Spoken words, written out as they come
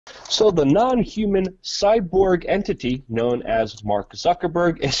So the non-human cyborg entity known as Mark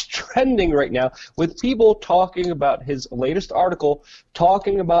Zuckerberg is trending right now with people talking about his latest article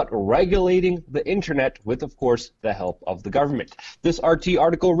talking about regulating the internet with, of course, the help of the government. This RT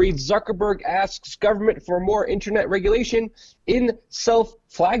article reads, Zuckerberg asks government for more internet regulation in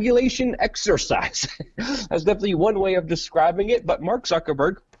self-flagellation exercise. That's definitely one way of describing it, but Mark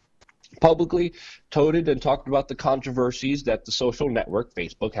Zuckerberg publicly toted and talked about the controversies that the social network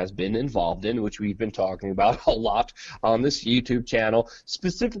Facebook has been involved in, which we've been talking about a lot on this YouTube channel,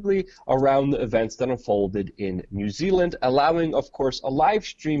 specifically around the events that unfolded in New Zealand, allowing, of course, a live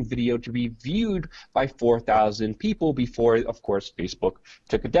stream video to be viewed by 4,000 people before, of course, Facebook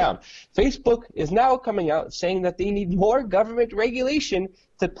took it down. Facebook is now coming out saying that they need more government regulation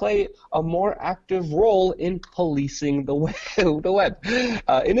to play a more active role in policing the web.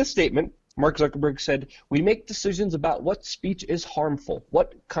 In a statement, Mark Zuckerberg said, "We make decisions about what speech is harmful,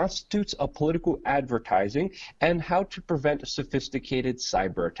 what constitutes a political advertising, and how to prevent sophisticated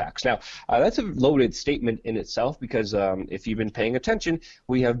cyber attacks." Now, that's a loaded statement in itself because if you've been paying attention,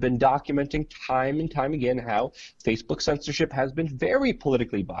 we have been documenting time and time again how Facebook censorship has been very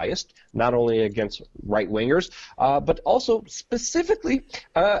politically biased, not only against right-wingers, but also specifically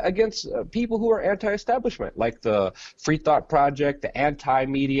against people who are anti-establishment, like the Free Thought Project, the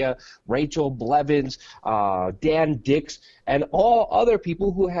anti-media, Rachel Blevins, Dan Dix, and all other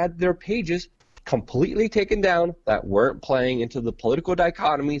people who had their pages completely taken down that weren't playing into the political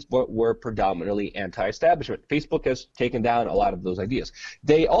dichotomies but were predominantly anti-establishment. Facebook has taken down a lot of those ideas.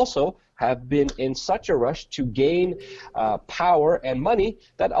 They also have been in such a rush to gain power and money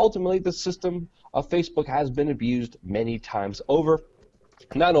that ultimately the system of Facebook has been abused many times over.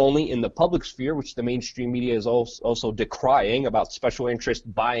 Not only in the public sphere, which the mainstream media is also decrying about special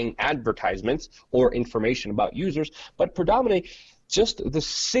interest buying advertisements or information about users, but predominantly just the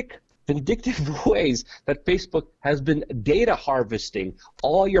sick, vindictive ways that Facebook has been data harvesting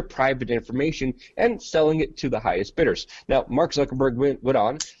all your private information and selling it to the highest bidders. Now, Mark Zuckerberg went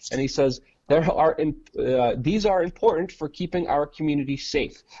on and he says, these are important for keeping our community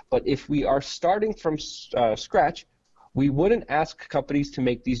safe, but if we are starting from scratch, we wouldn't ask companies to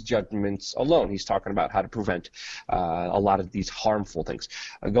make these judgments alone. He's talking about how to prevent a lot of these harmful things.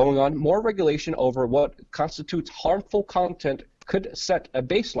 Going on, more regulation over what constitutes harmful content could set a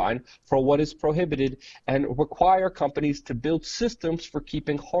baseline for what is prohibited and require companies to build systems for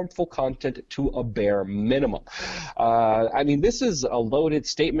keeping harmful content to a bare minimum. I mean, this is a loaded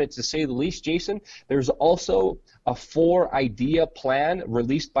statement to say the least, Jason. There's also a 4-idea plan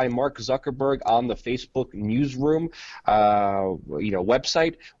released by Mark Zuckerberg on the Facebook newsroom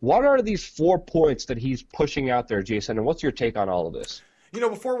website. What are these 4 points that he's pushing out there, Jason, and what's your take on all of this? You know,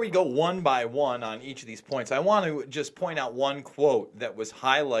 before we go one by one on each of these points, I want to just point out one quote that was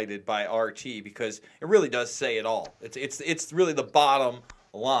highlighted by RT because it really does say it all. It's really the bottom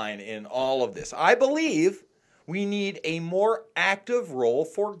line in all of this. I believe we need a more active role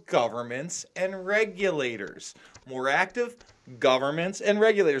for governments and regulators. More active governments and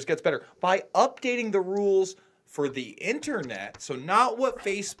regulators gets better by updating the rules for the internet, so not what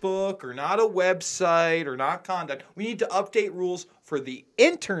Facebook or not a website or not conduct. We need to update rules for the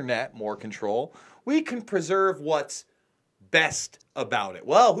internet, more control. We can preserve what's best about it.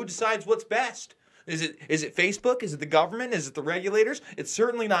 Well, who decides what's best? Is it Facebook? Is it the government? Is it the regulators? It's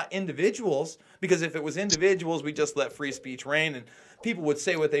certainly not individuals, because if it was individuals, we just let free speech reign and people would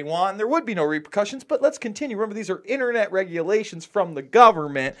say what they want and there would be no repercussions. But let's continue. Remember, these are internet regulations from the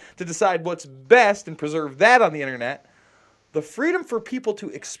government to decide what's best and preserve that on the internet. The freedom for people to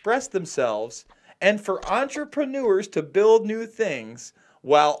express themselves and for entrepreneurs to build new things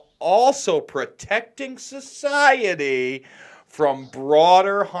while also protecting society from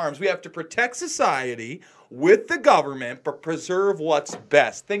broader harms. We have to protect society with the government, but preserve what's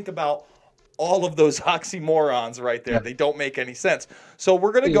best. Think about all of those oxymorons right there. Yeah. They don't make any sense. So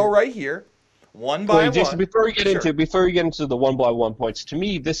we're going to go right here, one by one. Jason, before we get into the one by one points, to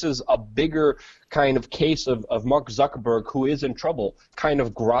me, this is a bigger kind of case of Mark Zuckerberg, who is in trouble, kind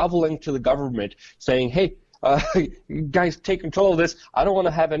of groveling to the government, saying, hey, you guys take control of this. I don't want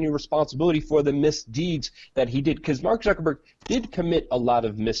to have any responsibility for the misdeeds that he did, because Mark Zuckerberg did commit a lot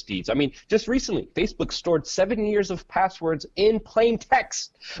of misdeeds. I mean, just recently, Facebook stored 7 years of passwords in plain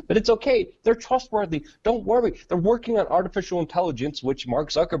text, but it's okay. They're trustworthy. Don't worry. They're working on artificial intelligence, which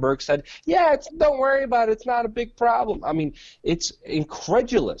Mark Zuckerberg said, yeah, don't worry about it. It's not a big problem. I mean, it's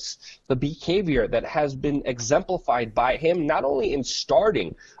incredulous, the behavior that has been exemplified by him, not only in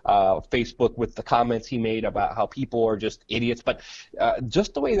starting Facebook with the comments he made about how people are just idiots, but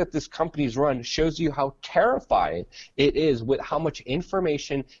just the way that this company's run shows you how terrifying it is with how much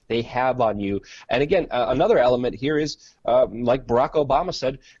information they have on you. And again, another element here is, like Barack Obama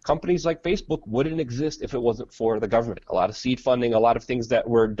said, companies like Facebook wouldn't exist if it wasn't for the government. A lot of seed funding, a lot of things that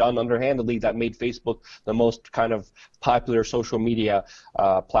were done underhandedly that made Facebook the most kind of popular social media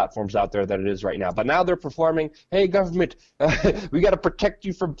platforms out there that it is right now. But now they're performing, hey, government, we got to protect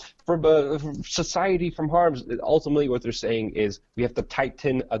you from society, from harms. Ultimately, what they're saying is we have to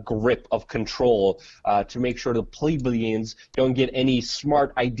tighten a grip of control to make sure the plebeians don't get any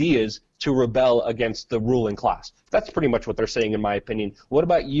smart ideas to rebel against the ruling class. That's pretty much what they're saying, in my opinion. What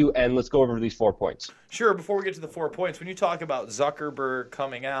about you? And let's go over these 4 points. Sure. Before we get to the 4 points, when you talk about Zuckerberg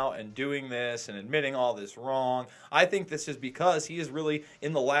coming out and doing this and admitting all this wrong, I think this is because he is really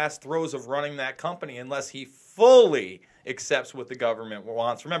in the last throes of running that company unless he fully accepts what the government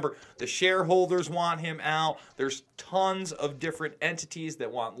wants. Remember, the shareholders want him out. There's tons of different entities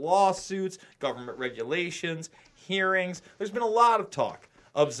that want lawsuits, government regulations, hearings. There's been a lot of talk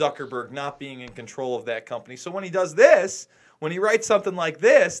of Zuckerberg not being in control of that company. So when he does this, when he writes something like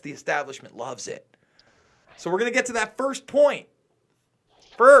this, the establishment loves it. So we're going to get to that first point.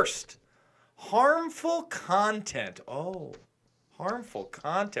 First, harmful content. Oh, harmful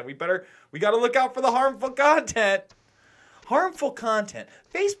content. We got to look out for the harmful content. Harmful content.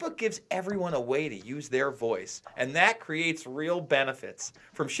 Facebook gives everyone a way to use their voice, and that creates real benefits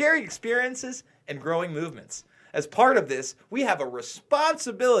from sharing experiences and growing movements. As part of this, we have a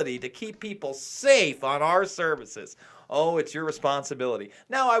responsibility to keep people safe on our services. Oh, it's your responsibility.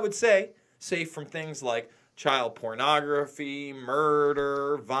 Now, I would say safe from things like child pornography,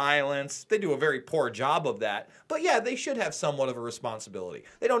 murder, violence. They do a very poor job of that. But yeah, they should have somewhat of a responsibility.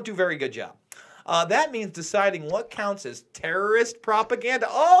 They don't do a very good job. That means deciding what counts as terrorist propaganda.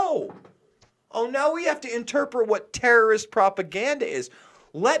 Oh, now we have to interpret what terrorist propaganda is.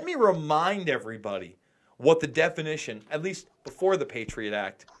 Let me remind everybody what the definition, at least before the Patriot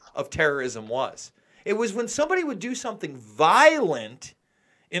Act, of terrorism was. It was when somebody would do something violent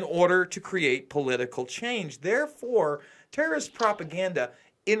in order to create political change. Therefore, terrorist propaganda,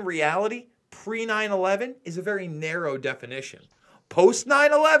 in reality, pre-9/11, is a very narrow definition. Post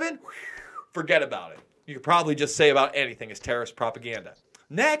 9/11, forget about it. You could probably just say about anything as terrorist propaganda.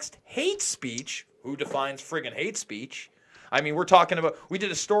 Next, hate speech. Who defines friggin' hate speech? I mean, we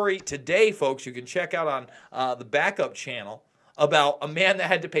did a story today, folks, you can check out on the backup channel about a man that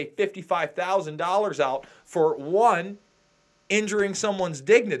had to pay $55,000 out for, 1, injuring someone's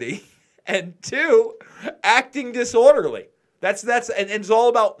dignity, and 2, acting disorderly. And it's all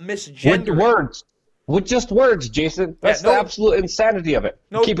about misgendering. With words. With just words, Jason. That's the absolute insanity of it.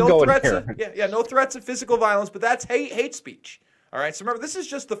 Keep it going here. No threats of physical violence, but that's hate speech. All right, so remember, this is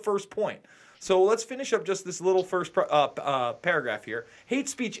just the first point. So let's finish up just this little first paragraph here. Hate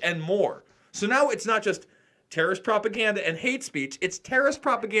speech and more. So now it's not just terrorist propaganda and hate speech. It's terrorist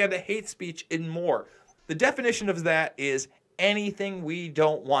propaganda, hate speech, and more. The definition of that is anything we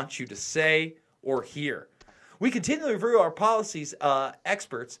don't want you to say or hear. We continually review our policies,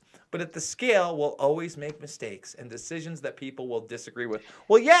 experts, but at the scale, we'll always make mistakes and decisions that people will disagree with.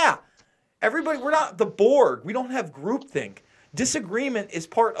 Well, yeah, everybody, we're not the Borg. We don't have groupthink. Disagreement is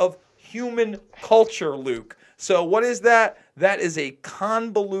part of human culture, Luke. So what is that? That is a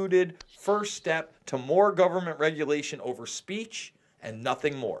convoluted first step to more government regulation over speech and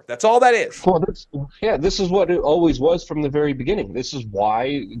nothing more. That's all that is. Well, this is what it always was from the very beginning. This is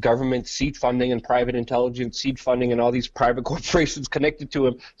why government seed funding and private intelligence seed funding and all these private corporations connected to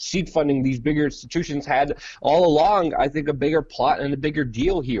them, seed funding these bigger institutions had all along, I think, a bigger plot and a bigger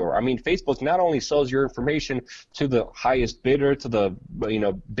deal here. I mean, Facebook not only sells your information to the highest bidder, to the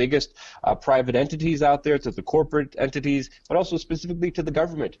biggest private entities out there, to the corporate entities, but also specifically to the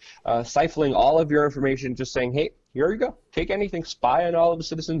government, siphoning all of your information, just saying, hey, here you go. Take anything, spy on all of the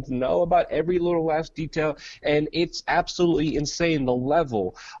citizens, know about every little last detail, and it's absolutely insane the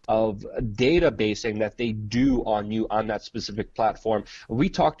level of databasing that they do on you on that specific platform. We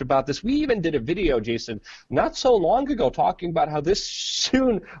talked about this. We even did a video, Jason, not so long ago talking about how this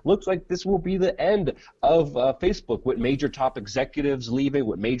soon looks like this will be the end of Facebook, with major top executives leaving,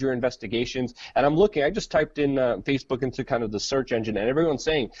 with major investigations. And I'm looking, I just typed in Facebook into kind of the search engine, and everyone's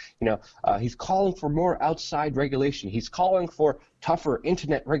saying, he's calling for more outside regulation. He's calling for tougher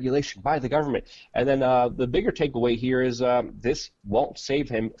internet regulation by the government. And then the bigger takeaway here is this won't save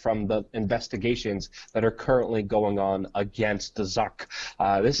him from the investigations that are currently going on against Zuck.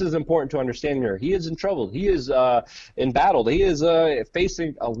 This is important to understand here. He is in trouble. He is embattled. He is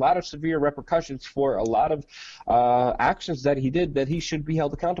facing a lot of severe repercussions for a lot of actions that he did that he should be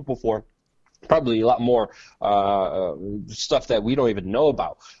held accountable for. probably a lot more stuff that we don't even know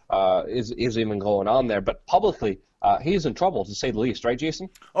about is even going on there. But publicly, he's in trouble, to say the least, right, Jason?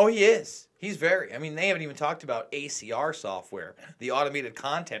 Oh, he is. He's very. I mean, they haven't even talked about ACR software, the automated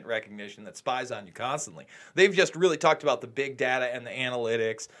content recognition that spies on you constantly. They've just really talked about the big data and the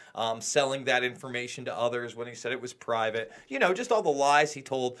analytics, selling that information to others when he said it was private. You know, just all the lies he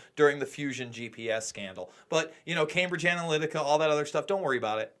told during the Fusion GPS scandal. But, you know, Cambridge Analytica, all that other stuff, don't worry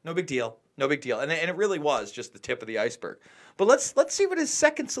about it. No big deal. No big deal. And it really was just the tip of the iceberg. But let's see what his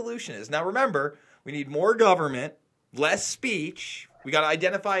second solution is. Now, remember, we need more government, less speech. We got to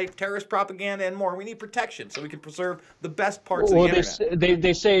identify terrorist propaganda and more. We need protection so we can preserve the best parts of the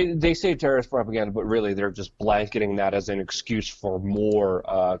internet. They say terrorist propaganda, but really they're just blanketing that as an excuse for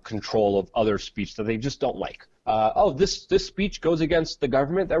more control of other speech that they just don't like. This speech goes against the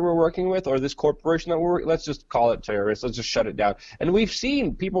government that we're working with, or this corporation that let's just call it terrorist. Let's just shut it down. And we've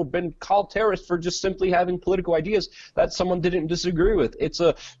seen people been called terrorists for just simply having political ideas that someone didn't disagree with. It's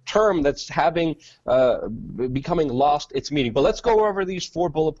a term that's becoming lost its meaning. But let's go over these 4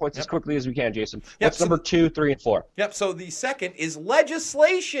 bullet points as quickly as we can, Jason. What's number 2, 3, and 4? Yep. So the second is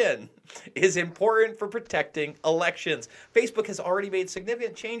legislation is important for protecting elections. Facebook has already made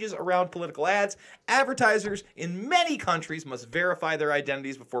significant changes around political ads. Advertisers in many countries must verify their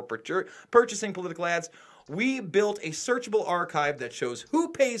identities before purchasing political ads. We built a searchable archive that shows who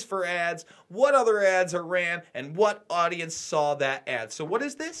pays for ads, what other ads are ran, and what audience saw that ad. So what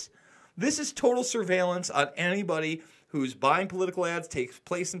is this? This is total surveillance on anybody who's buying political ads, takes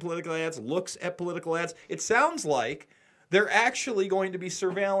place in political ads, looks at political ads. It sounds like they're actually going to be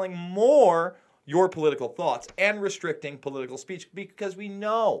surveilling more your political thoughts and restricting political speech, because we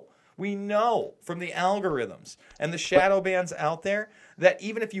know from the algorithms and the shadow bans out there that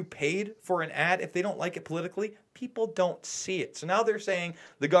even if you paid for an ad, if they don't like it politically, people don't see it. So now they're saying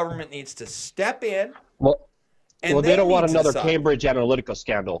the government needs to step in. Well, they don't want another Cambridge Analytica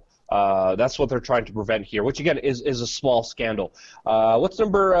scandal. That's what they're trying to prevent here, which again is a small scandal. What's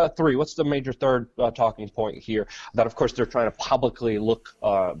number 3? What's the major third talking point here? That of course they're trying to publicly look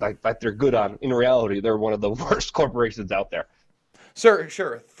like they're good on. In reality, they're one of the worst corporations out there.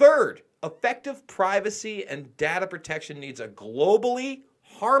 Sure. Third, effective privacy and data protection needs a globally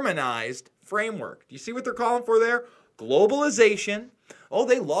harmonized framework. Do you see what they're calling for there? Globalization. Oh,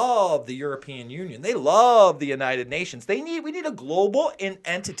 they love the European Union. They love the United Nations. We need a global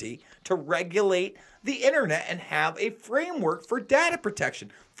entity to regulate the internet and have a framework for data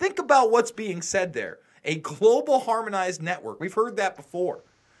protection. Think about what's being said there. A global harmonized network. We've heard that before.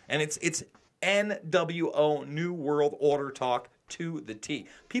 And it's NWO, New World Order talk to the T.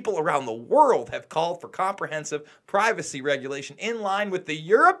 People around the world have called for comprehensive privacy regulation in line with the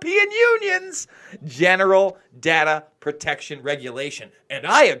European Union's General Data Protection Regulation. And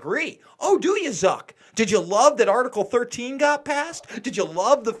I agree. Oh, do you, Zuck? Did you love that Article 13 got passed? Did you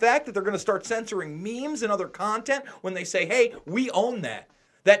love the fact that they're going to start censoring memes and other content when they say, hey, we own that?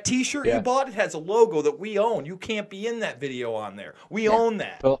 That T-shirt you bought, it has a logo that we own. You can't be in that video on there. We own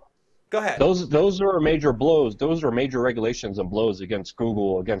that. Well, go ahead. Those are major blows. Those are major regulations and blows against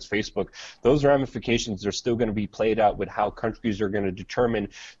Google, against Facebook. Those ramifications are still going to be played out with how countries are going to determine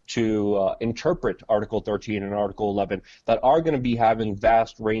to interpret Article 13 and Article 11 that are going to be having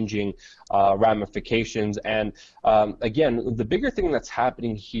vast-ranging ramifications. And again, the bigger thing that's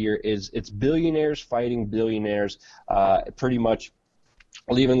happening here is it's billionaires fighting billionaires, pretty much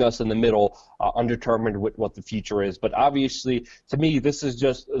leaving us in the middle, undetermined with what the future is. But obviously, to me, this is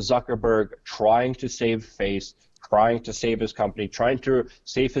just Zuckerberg trying to save face, trying to save his company, trying to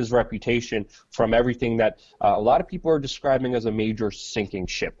save his reputation from everything that a lot of people are describing as a major sinking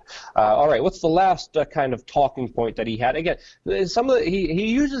ship. All right, what's the last kind of talking point that he had? Again, he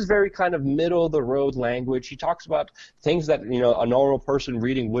uses very kind of middle-of-the-road language. He talks about things that a normal person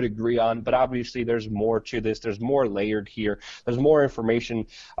reading would agree on, but obviously there's more to this. There's more layered here. There's more information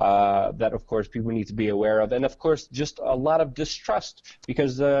that, of course, people need to be aware of, and of course, just a lot of distrust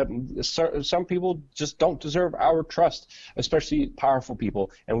because some people just don't deserve our trust, especially powerful people,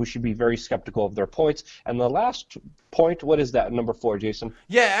 and we should be very skeptical of their points. And the last point, what is that, number 4, Jason?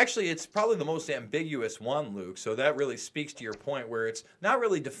 Yeah, actually, it's probably the most ambiguous one, Luke, so that really speaks to your point where it's not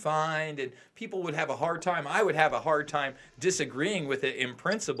really defined, and people would have a hard time, I would have a hard time disagreeing with it in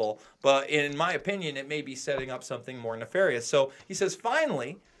principle, but in my opinion, it may be setting up something more nefarious. So he says,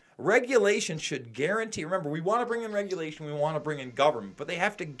 finally, regulation should guarantee, remember, we want to bring in regulation, we want to bring in government, but they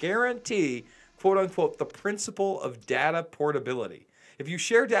have to guarantee, quote unquote, the principle of data portability. If you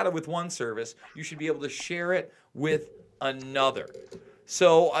share data with one service, you should be able to share it with another.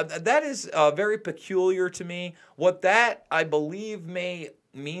 So that is very peculiar to me. What that, I believe, may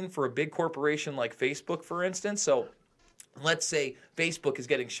mean for a big corporation like Facebook, for instance? So let's say Facebook is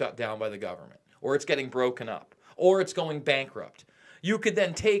getting shut down by the government, or it's getting broken up, or it's going bankrupt. You could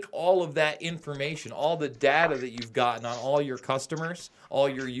then take all of that information, all the data that you've gotten on all your customers, all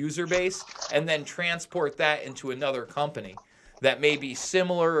your user base, and then transport that into another company that may be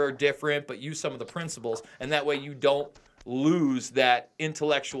similar or different, but use some of the principles, and that way you don't lose that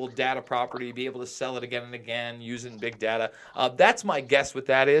intellectual data property, be able to sell it again and again using big data. That's my guess what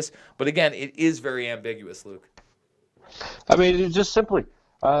that is. But again, it is very ambiguous, Luke. I mean, it's just simply,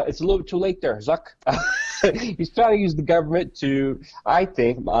 it's a little too late there, Zuck. He's trying to use the government to, I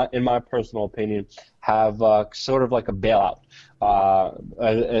think, in my personal opinion, have sort of like a bailout,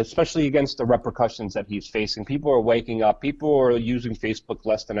 especially against the repercussions that he's facing. People are waking up. People are using Facebook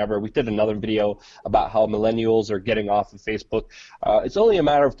less than ever. We did another video about how millennials are getting off of Facebook. It's only a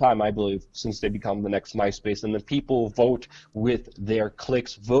matter of time, I believe, since they become the next MySpace, and then people vote with their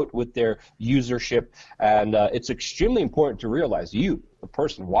clicks, vote with their usership, and it's extremely important to realize you, the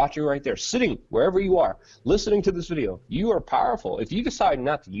person watching right there, sitting wherever you are, listening to this video, you are powerful. If you decide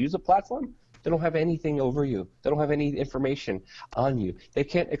not to use a platform, they don't have anything over you. They don't have any information on you. They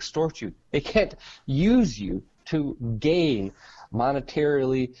can't extort you. They can't use you to gain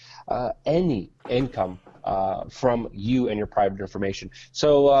monetarily any income from you and your private information.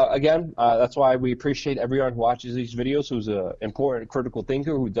 So again, that's why we appreciate everyone who watches these videos, who's an important critical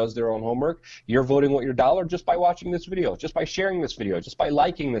thinker, who does their own homework. You're voting with your dollar just by watching this video, just by sharing this video, just by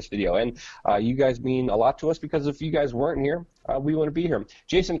liking this video. And you guys mean a lot to us, because if you guys weren't here, we wouldn't be here.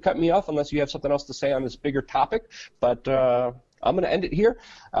 Jason, cut me off unless you have something else to say on this bigger topic. But I'm going to end it here.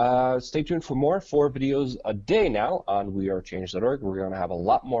 Stay tuned for more 4 videos a day now on wearechange.org. We're going to have a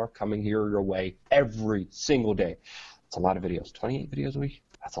lot more coming here your way every single day. It's a lot of videos. 28 videos a week?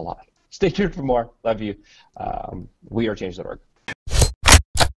 That's a lot. Stay tuned for more. Love you. Wearechange.org.